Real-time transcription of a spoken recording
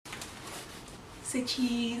Say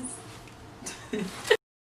cheese.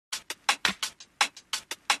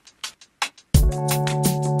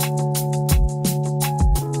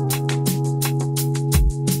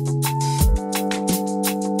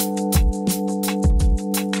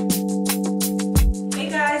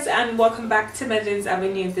 And welcome back to Madeline's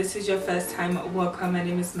Avenue. If this is your first time, welcome. My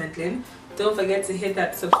name is Madeline. Don't forget to hit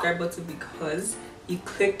that subscribe button because you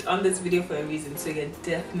clicked on this video for a reason, so you're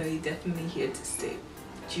definitely here to stay.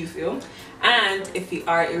 Do you feel? And if you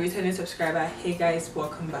are a returning subscriber, hey guys,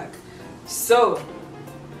 welcome back. So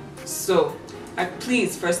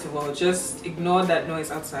please, first of all, just ignore that noise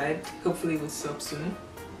outside. Hopefully it will stop soon.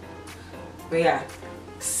 But yeah,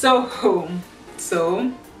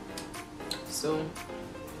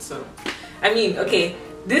 I mean, okay,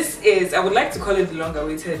 this is, I would like to call it the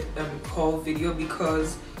long-awaited haul video,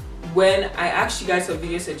 because when I asked you guys for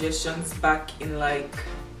video suggestions back in like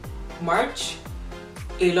March,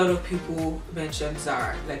 a lot of people mentioned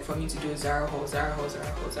Zara, like for me to do a Zara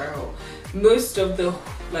haul. Most of the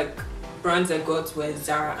like brands I got were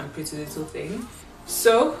Zara and Pretty Little Thing.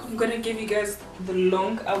 So I'm gonna give you guys the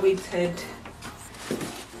long-awaited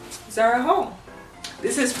Zara haul.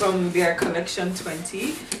 This is from their collection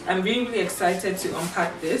 20. I'm really excited to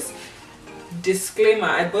unpack this. Disclaimer,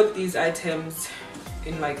 I bought these items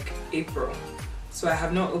in like April, so I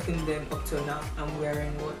have not opened them up till now. I'm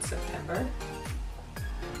wearing what, September?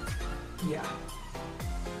 Yeah.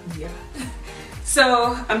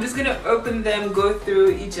 So I'm just gonna open them, go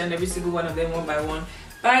through each and every single one of them one by one.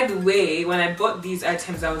 By the way, when I bought these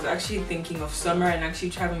items, I was actually thinking of summer and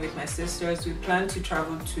actually traveling with my sisters. We planned to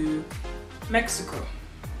travel to Mexico,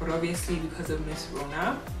 but obviously because of Miss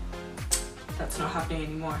Rona, that's not happening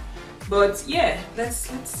anymore. But yeah,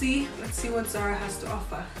 let's see what Zara has to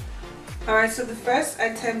offer. Alright, so the first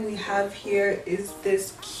item we have here is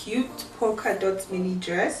this cute polka dot mini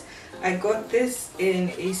dress. I got this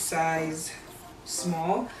in a size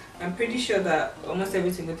small. I'm pretty sure that almost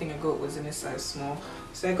every single thing I got was in a size small.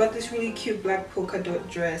 So I got this really cute black polka dot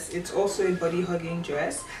dress. It's also a body hugging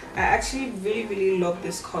dress. I actually really love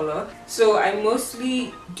this color. So I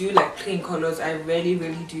mostly do like plain colors. I rarely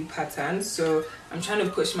do patterns. So I'm trying to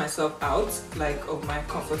push myself out like of my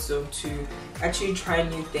comfort zone to actually try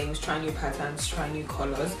new things, try new patterns, try new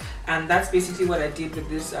colors. And that's basically what I did with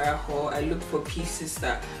this Zara haul. I looked for pieces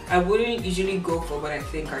that I wouldn't usually go for but I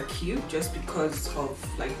think are cute, just because of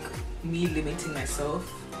like me limiting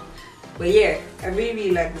myself. But yeah, I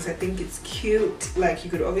really like this. I think it's cute. Like,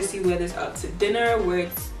 you could obviously wear this out to dinner, wear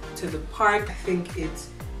it to the park. I think it's,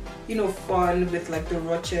 you know, fun with like the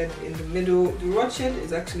ruched in the middle. The ruched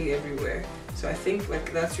is actually everywhere, so I think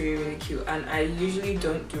like that's really cute. And I usually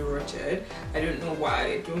don't do ruched. I don't know why.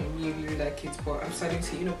 I don't really like it, but I'm starting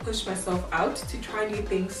to, you know, push myself out to try new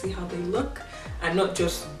things, see how they look, and not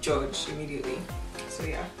just judge immediately. So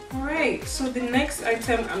yeah. Alright, so the next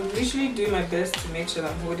item, I'm literally doing my best to make sure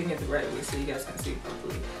that I'm holding it the right way so you guys can see it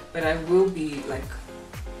properly, but I will be like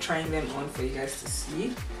trying them on for you guys to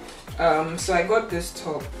see. So I got this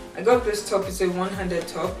top. It's a one-handed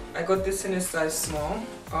top. I got this in a size small,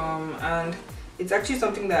 and it's actually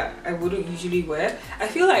something that I wouldn't usually wear. I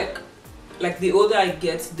feel like the older I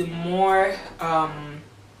get, the more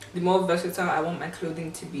versatile I want my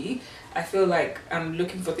clothing to be. I feel like I'm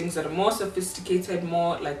looking for things that are more sophisticated,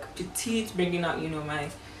 more like petite, bringing out, you know, my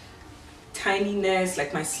tininess,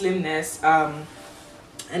 like my slimness,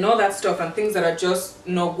 and all that stuff, and things that are just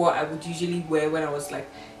not what I would usually wear when I was like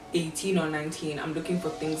 18 or 19. I'm looking for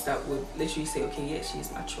things that would literally say, okay, yeah,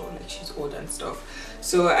 she's mature, like she's old and stuff.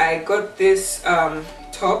 So I got this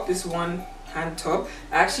top, this one hand top.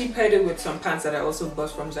 I actually paired it with some pants that I also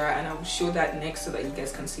bought from Zara, and I will show that next so that you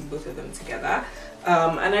guys can see both of them together.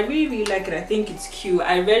 And I really like it. I think it's cute.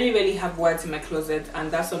 I rarely have white in my closet,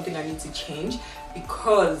 and that's something I need to change,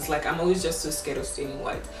 because like I'm always just so scared of staining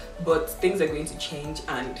white. But things are going to change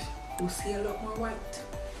and we'll see a lot more white.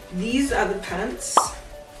 These are the pants.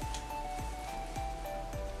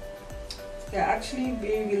 They're actually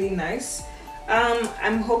really nice.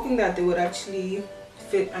 I'm hoping that they would actually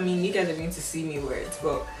fit. I mean, you guys are going to see me wear it,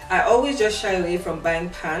 but I always just shy away from buying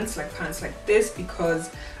pants like this,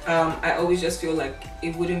 because I always just feel like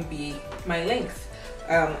it wouldn't be my length.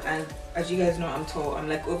 And as you guys know, I'm tall. I'm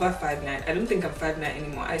like over 5'9". I don't think I'm 5'9"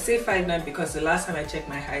 anymore. I say 5'9" because the last time I checked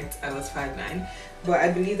my height, I was 5'9", but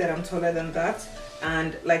I believe that I'm taller than that.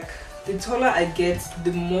 And like, the taller I get,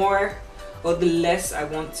 the more or the less I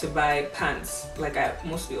want to buy pants. Like, I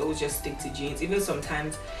mostly always just stick to jeans. Even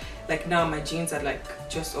sometimes, like now, my jeans are like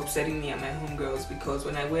just upsetting me and my homegirls, because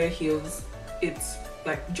when I wear heels, it's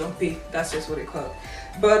like jumpy. That's just what they call it.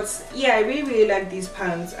 But yeah, I really like these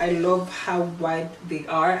pants. I love how wide they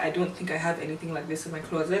are. I don't think I have anything like this in my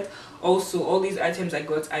closet. Also, all these items I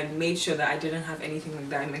got, I made sure that I didn't have anything like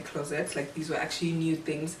that in my closet. Like, these were actually new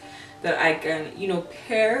things that I can, you know,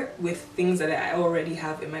 pair with things that I already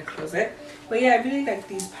have in my closet. But yeah, I really like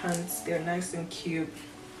these pants. They're nice and cute.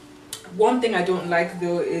 One thing I don't like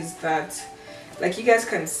though is that, like, you guys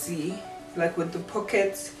can see, like with the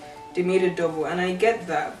pockets, they made a double, and I get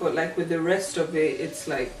that, but like with the rest of it, it's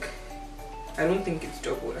like, I don't think it's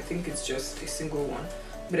double. I think it's just a single one.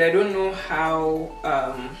 But I don't know how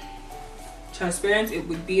transparent it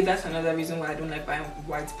would be. That's another reason why I don't like buying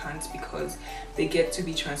white pants, because they get to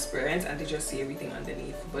be transparent and they just see everything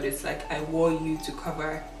underneath. But it's like, I wore you to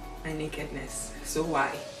cover my nakedness, so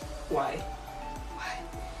why?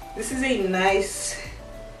 This is a nice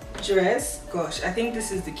dress. Gosh, I think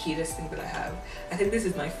this is the cutest thing that I have. I think this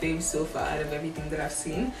is my fave so far out of everything that I've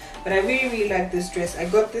seen. But I really like this dress. I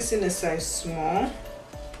got this in a size small,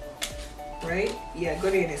 right? Yeah, I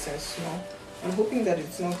got it in a size small. I'm hoping that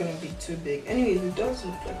it's not going to be too big. Anyways, it does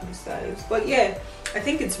look like the size. But yeah, I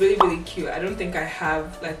think it's really cute. I don't think I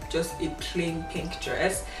have like just a plain pink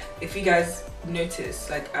dress. If you guys notice,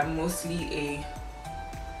 like, I'm mostly a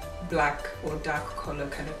black or dark color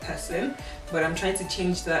kind of person, but I'm trying to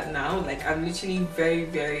change that now. Like, I'm literally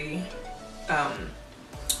very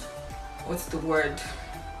what's the word,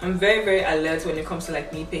 I'm very alert when it comes to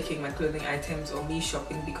like me picking my clothing items or me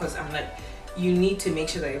shopping, because I'm like, you need to make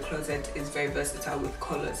sure that your closet is very versatile with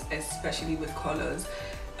colors, especially with colors.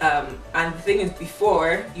 And the thing is,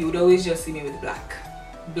 before, you would always just see me with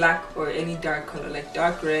black or any dark color, like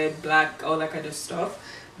dark red, black, all that kind of stuff.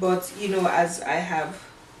 But you know, as I have,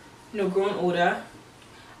 you know, grown older,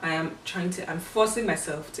 I'm forcing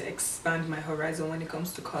myself to expand my horizon when it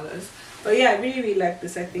comes to colors. But yeah, I really like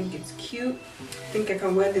this. I think it's cute. I think I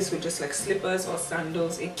can wear this with just like slippers or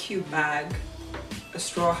sandals, a cute bag, a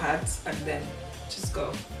straw hat, and then just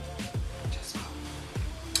go.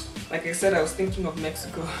 Like I said, I was thinking of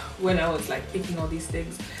Mexico when I was like picking all these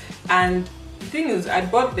things. And the thing is, I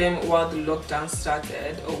bought them while the lockdown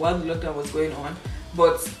started, or while the lockdown was going on.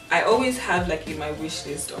 But I always have like in my wish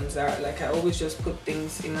list on Zara, like I always just put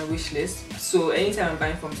things in my wish list. So anytime I'm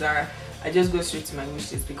buying from Zara, I just go straight to my wish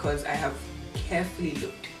list, because I have carefully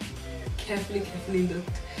looked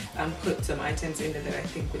and put some items in there that I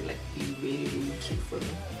think would like be really cute for me.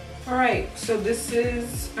 Alright, so this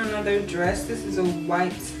is another dress. This is a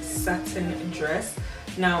white satin dress.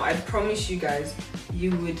 Now, I promise you guys,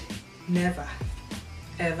 you would never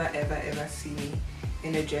ever see me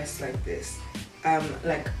in a dress like this.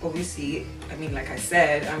 Like, obviously, I mean, like I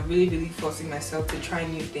said, I'm really forcing myself to try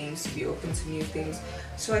new things, to be open to new things.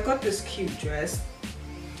 So I got this cute dress.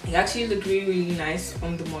 It actually looked really nice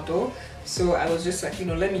on the model, so I was just like, you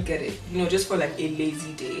know, let me get it, you know, just for like a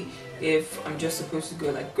lazy day. If I'm just supposed to go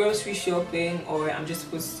like grocery shopping, or I'm just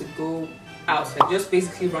supposed to go out, like just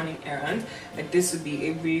basically running errands, like this would be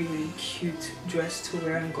a really cute dress to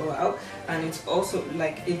wear and go out. And it's also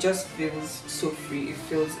like, it just feels so free. It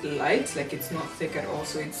feels light, like it's not thick at all,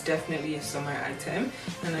 so it's definitely a summer item.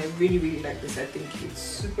 And I really like this. I think it's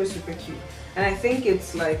super cute. And I think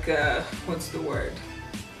it's like what's the word,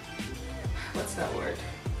 what's that word,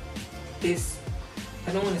 this,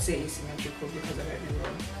 I don't want to say asymmetrical because I might be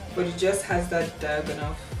wrong, but it just has that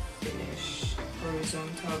diagonal finish,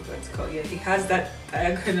 horizontal, vertical. Yeah, it has that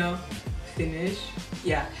diagonal finish.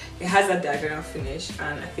 Yeah, it has that diagonal finish,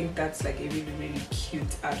 and I think that's like a really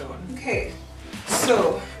cute add-on. Okay,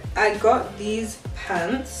 so I got these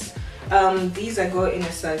pants. These I got in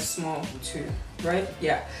a size small too, right?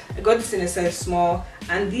 Yeah, I got this in a size small,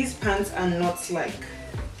 and these pants are not like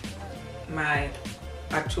my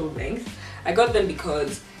actual length. I got them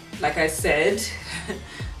because, like I said,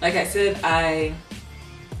 I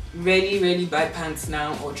rarely buy pants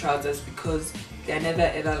now or trousers because they're never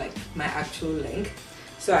ever like my actual length.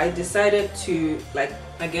 So I decided to, like,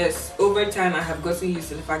 I guess over time I have gotten used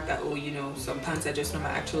to the fact that, oh, you know, some pants are just not my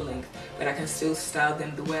actual length, but I can still style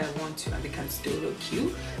them the way I want to and they can still look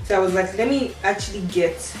cute. So I was like, let me actually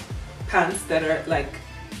get pants that are like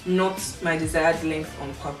not my desired length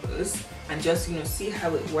on purpose and just, you know, see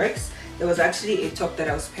how it works. There was actually a top that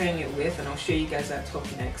I was pairing it with, and I'll show you guys that top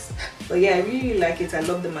next. But yeah, I really like it. I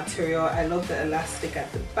love the material. I love the elastic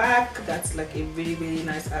at the back. That's like a really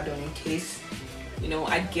nice add-on in case, you know,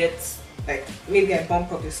 I get like, maybe I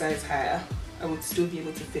bump up the size higher, I would still be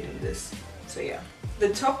able to fit in this. So yeah, the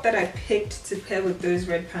top that I picked to pair with those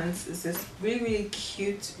red pants is this really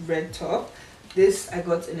cute red top. This I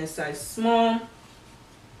got in a size small,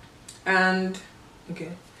 and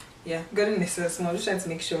okay, yeah, got in this small. I'm just trying to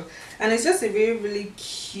make sure. And it's just a really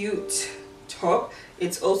cute top.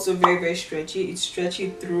 It's also very stretchy. It's stretchy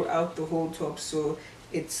throughout the whole top, so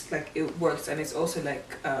it's like it works. And it's also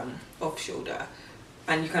like off shoulder,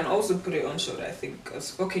 and you can also put it on shoulder, I think.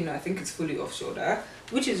 Okay, no, I think it's fully off shoulder,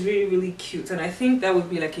 which is really cute. And I think that would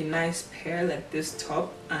be like a nice pair, like this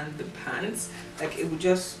top and the pants. Like it would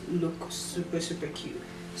just look super cute.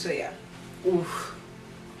 So yeah. Oof.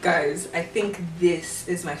 Guys, I think this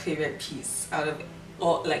is my favorite piece out of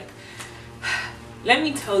all. Like, let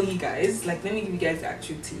me tell you guys, like, let me give you guys the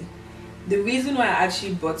actual tea. The reason why I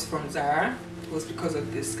actually bought from Zara was because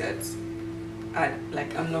of this skirt. And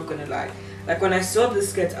like, I'm not gonna lie, like when I saw this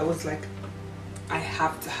skirt, I was like, I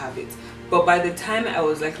have to have it. But by the time I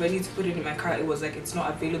was like ready to put it in my car, it was like, it's not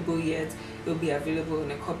available yet. It'll be available in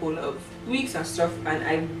a couple of weeks and stuff. And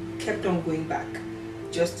I kept on going back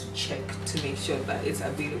just to check to make sure that it's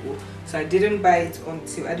available. So I didn't buy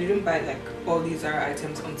like all these Zara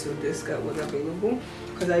items until this skirt was available,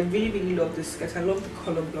 because I really love this skirt. I love the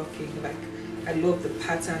color blocking, like I love the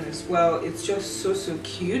pattern as well. It's just so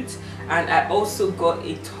cute. And I also got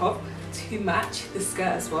a top to match the skirt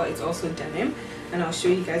as well. It's also denim, and I'll show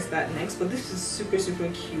you guys that next. But this is super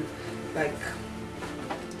cute. Like,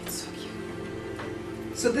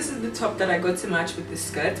 so this is the top that I got to match with the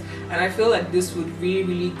skirt, and I feel like this would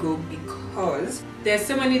really go, because there's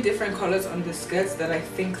so many different colors on the skirts that I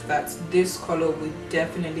think that this color would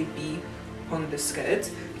definitely be on the skirt.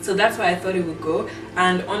 So that's why I thought it would go.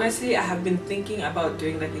 And honestly, I have been thinking about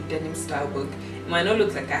doing like a denim style look. It might not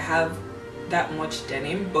look like I have that much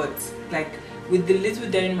denim, but like with the little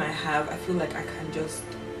denim I have, I feel like I can just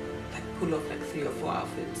like pull off like 3 or 4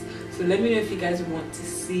 outfits. So let me know if you guys want to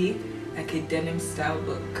see like a denim style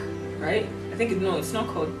look, right? I think it's not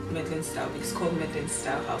called Madeline style, it's called Madeline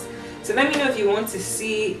Style House. So let me know if you want to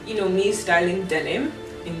see, you know, me styling denim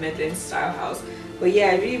in Madeline Style House. But yeah,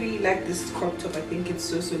 I really like this crop top. I think it's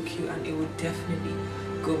so cute, and it would definitely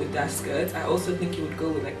go with that skirt. I also think it would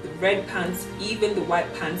go with like the red pants, even the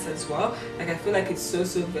white pants as well. Like I feel like it's so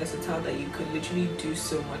versatile that you could literally do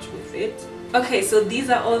so much with it. Okay, so these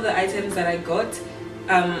are all the items that I got.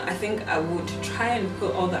 I think I would try and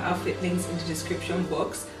put all the outfit links in the description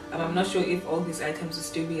box. I'm not sure if all these items will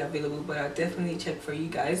still be available, but I'll definitely check for you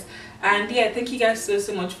guys. And yeah, thank you guys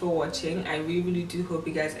so much for watching. I really do hope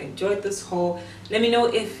you guys enjoyed this haul. Let me know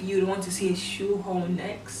if you want to see a shoe haul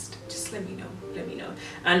next. Just let me know.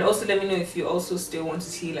 And also let me know if you also still want to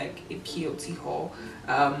see like a POT haul.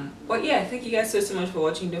 But yeah, thank you guys so much for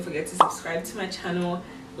watching. Don't forget to subscribe to my channel,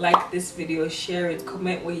 like this video, share it,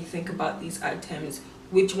 comment what you think about these items.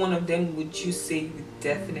 Which one of them would you say you would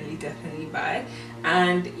definitely buy?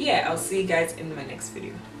 And yeah, I'll see you guys in my next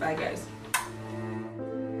video. Bye guys.